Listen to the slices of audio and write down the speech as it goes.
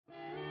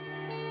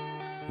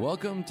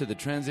Welcome to the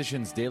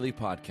Transitions Daily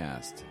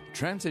podcast.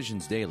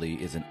 Transitions Daily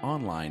is an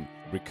online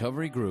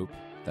recovery group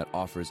that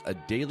offers a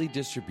daily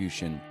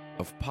distribution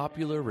of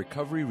popular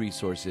recovery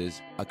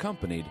resources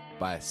accompanied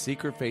by a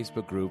secret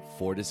Facebook group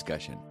for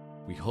discussion.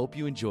 We hope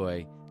you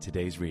enjoy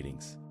today's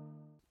readings.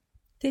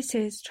 This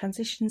is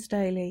Transitions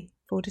Daily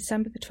for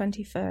December the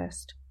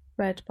 21st,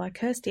 read by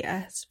Kirsty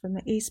S. from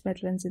the East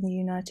Midlands in the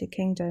United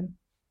Kingdom.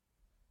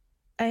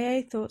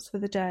 AA Thoughts for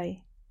the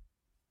Day.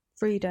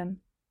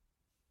 Freedom.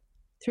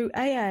 Through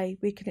AA,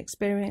 we can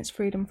experience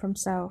freedom from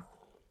self.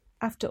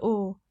 After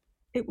all,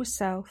 it was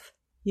self,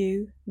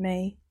 you,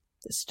 me,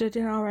 that stood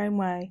in our own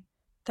way,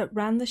 that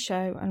ran the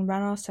show and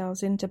ran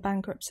ourselves into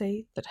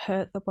bankruptcy, that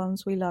hurt the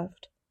ones we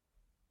loved.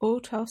 All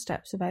 12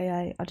 steps of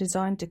AA are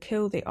designed to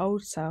kill the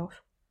old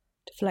self,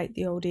 deflate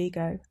the old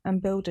ego,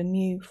 and build a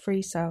new,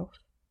 free self.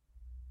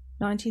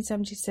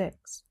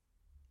 1976,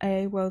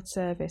 AA World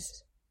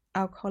Service,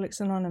 Alcoholics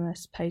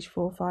Anonymous, page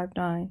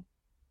 459.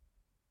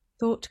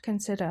 Thought to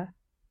consider.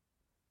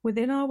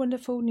 Within our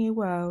wonderful new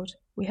world,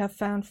 we have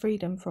found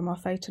freedom from our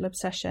fatal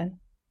obsession.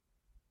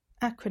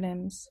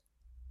 Acronyms: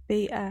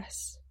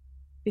 BS,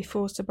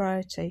 before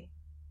sobriety.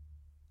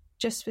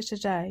 Just for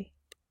today,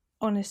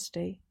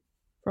 honesty,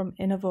 from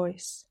Inner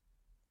Voice.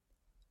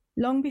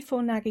 Long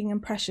before nagging and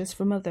pressures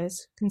from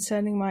others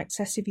concerning my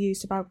excessive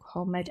use of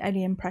alcohol made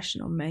any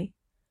impression on me,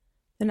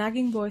 the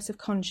nagging voice of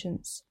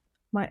conscience,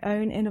 my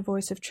own inner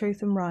voice of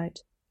truth and right,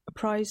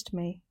 apprised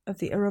me of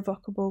the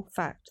irrevocable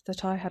fact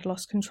that I had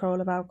lost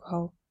control of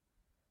alcohol,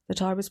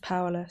 that I was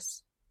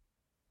powerless.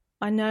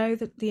 I know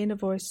that the inner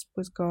voice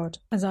was God,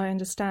 as I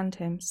understand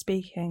him,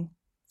 speaking.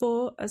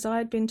 For, as I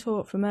had been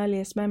taught from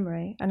earliest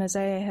memory, and as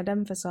AA had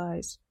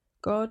emphasized,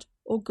 God,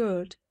 or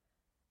good,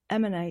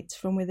 emanates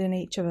from within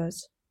each of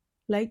us.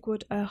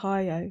 Lakewood,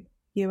 Ohio,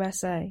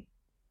 USA.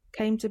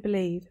 Came to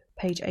believe,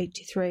 page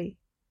 83.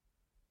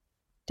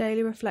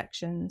 Daily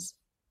Reflections.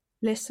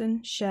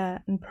 Listen,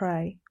 share and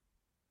pray.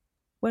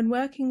 When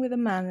working with a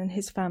man and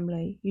his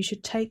family, you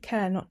should take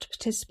care not to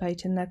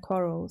participate in their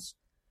quarrels.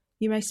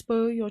 You may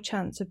spoil your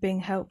chance of being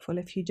helpful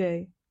if you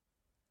do.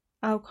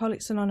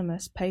 Alcoholics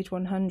Anonymous, page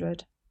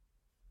 100.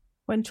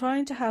 When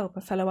trying to help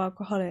a fellow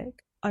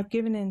alcoholic, I've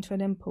given in to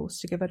an impulse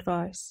to give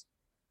advice,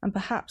 and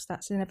perhaps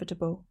that's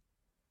inevitable.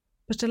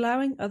 But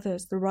allowing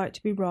others the right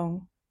to be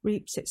wrong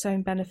reaps its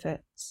own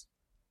benefits.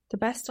 The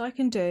best I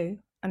can do,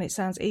 and it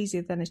sounds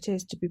easier than it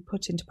is to be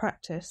put into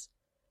practice,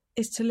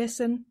 is to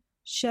listen,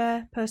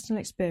 share personal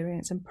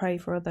experience and pray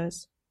for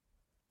others.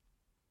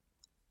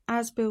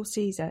 As Bill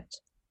sees it,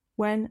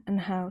 when and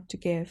how to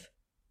give.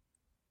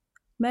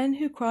 Men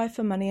who cry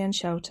for money and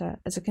shelter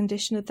as a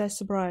condition of their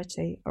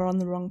sobriety are on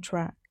the wrong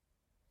track.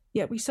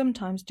 Yet we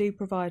sometimes do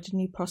provide a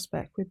new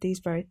prospect with these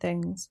very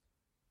things,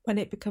 when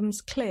it becomes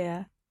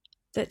clear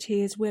that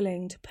he is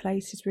willing to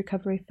place his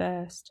recovery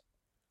first.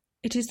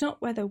 It is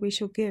not whether we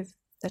shall give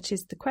that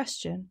is the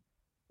question,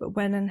 but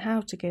when and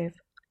how to give.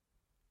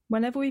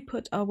 Whenever we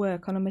put our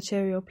work on a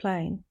material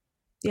plane,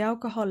 the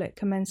alcoholic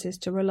commences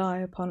to rely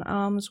upon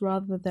alms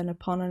rather than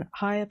upon a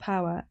higher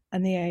power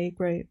and the AA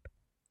group.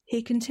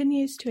 He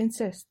continues to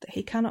insist that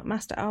he cannot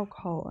master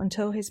alcohol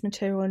until his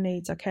material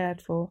needs are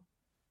cared for.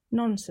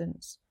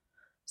 Nonsense.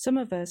 Some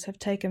of us have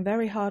taken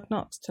very hard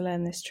knocks to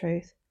learn this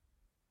truth.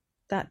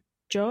 That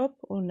job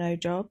or no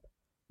job,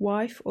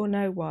 wife or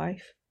no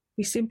wife,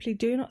 we simply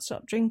do not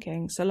stop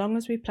drinking so long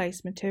as we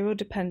place material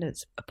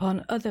dependence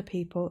upon other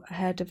people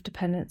ahead of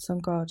dependence on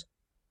God.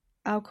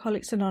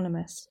 Alcoholics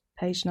Anonymous,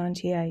 page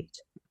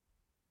 98.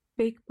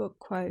 Big Book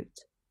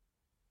quote.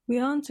 We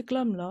aren't a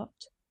glum lot.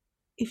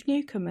 If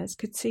newcomers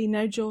could see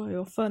no joy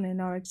or fun in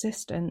our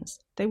existence,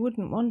 they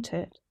wouldn't want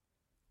it.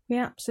 We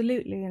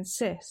absolutely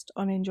insist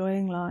on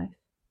enjoying life.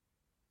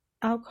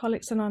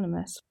 Alcoholics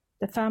Anonymous,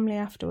 The Family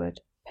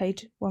Afterward,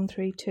 page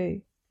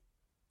 132.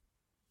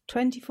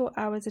 24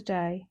 hours a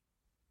day.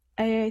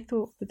 AA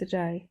Thought for the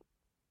Day.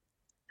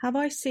 Have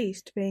I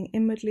ceased being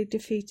inwardly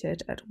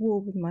defeated at war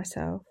with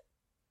myself?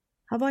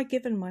 Have I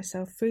given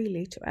myself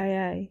freely to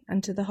AA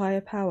and to the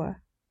higher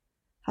power?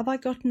 Have I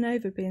gotten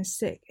over being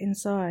sick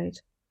inside?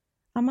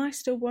 Am I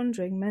still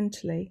wandering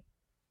mentally,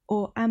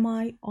 or am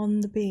I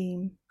on the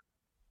beam?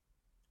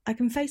 I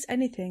can face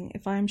anything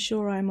if I am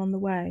sure I am on the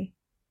way.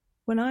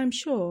 When I am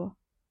sure,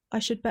 I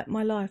should bet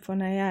my life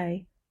on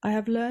AA. I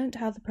have learnt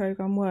how the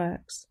program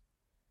works.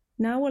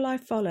 Now will I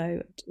follow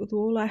it with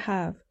all I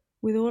have,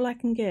 with all I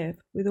can give,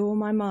 with all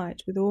my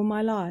might, with all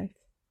my life?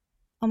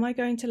 Am I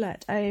going to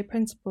let AA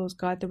principles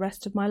guide the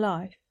rest of my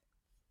life?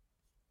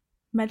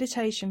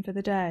 Meditation for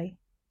the day.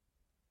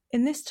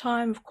 In this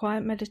time of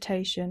quiet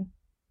meditation,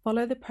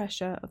 follow the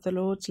pressure of the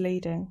Lord's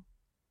leading.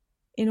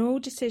 In all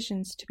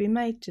decisions to be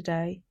made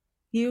today,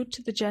 yield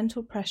to the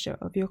gentle pressure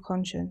of your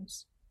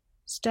conscience.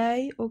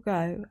 Stay or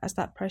go as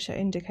that pressure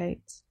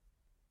indicates.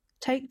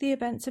 Take the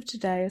events of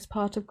today as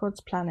part of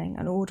God's planning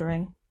and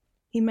ordering.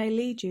 He may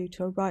lead you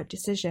to a right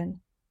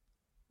decision.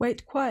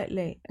 Wait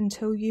quietly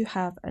until you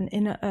have an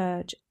inner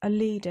urge, a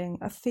leading,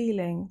 a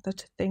feeling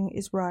that a thing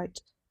is right,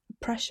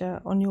 a pressure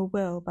on your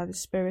will by the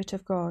Spirit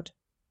of God.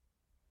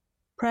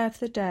 Prayer for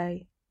the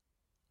day.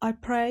 I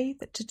pray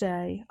that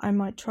today I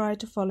might try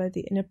to follow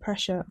the inner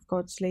pressure of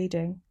God's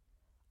leading.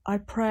 I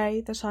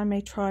pray that I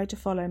may try to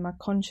follow my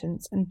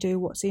conscience and do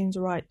what seems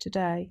right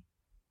today.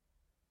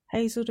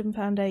 Hazelden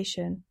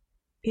Foundation,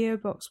 P.O.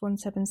 Box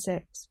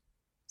 176,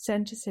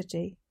 Centre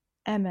City,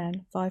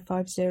 MN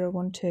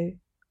 55012.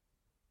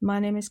 My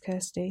name is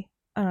Kirsty,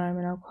 and I am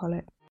an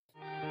alcoholic.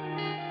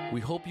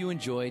 We hope you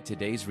enjoyed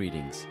today's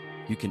readings.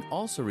 You can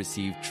also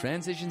receive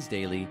Transitions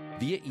Daily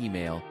via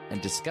email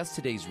and discuss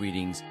today's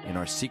readings in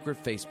our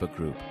secret Facebook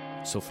group.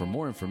 So for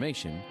more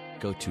information,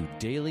 go to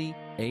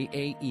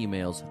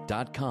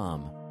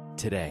dailyaaemails.com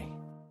today.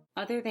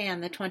 Other than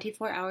the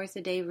 24 hours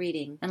a day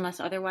reading, unless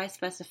otherwise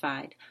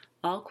specified,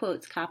 all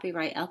quotes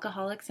copyright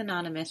Alcoholics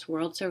Anonymous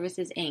World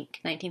Services,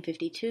 Inc.,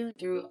 1952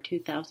 through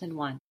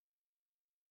 2001.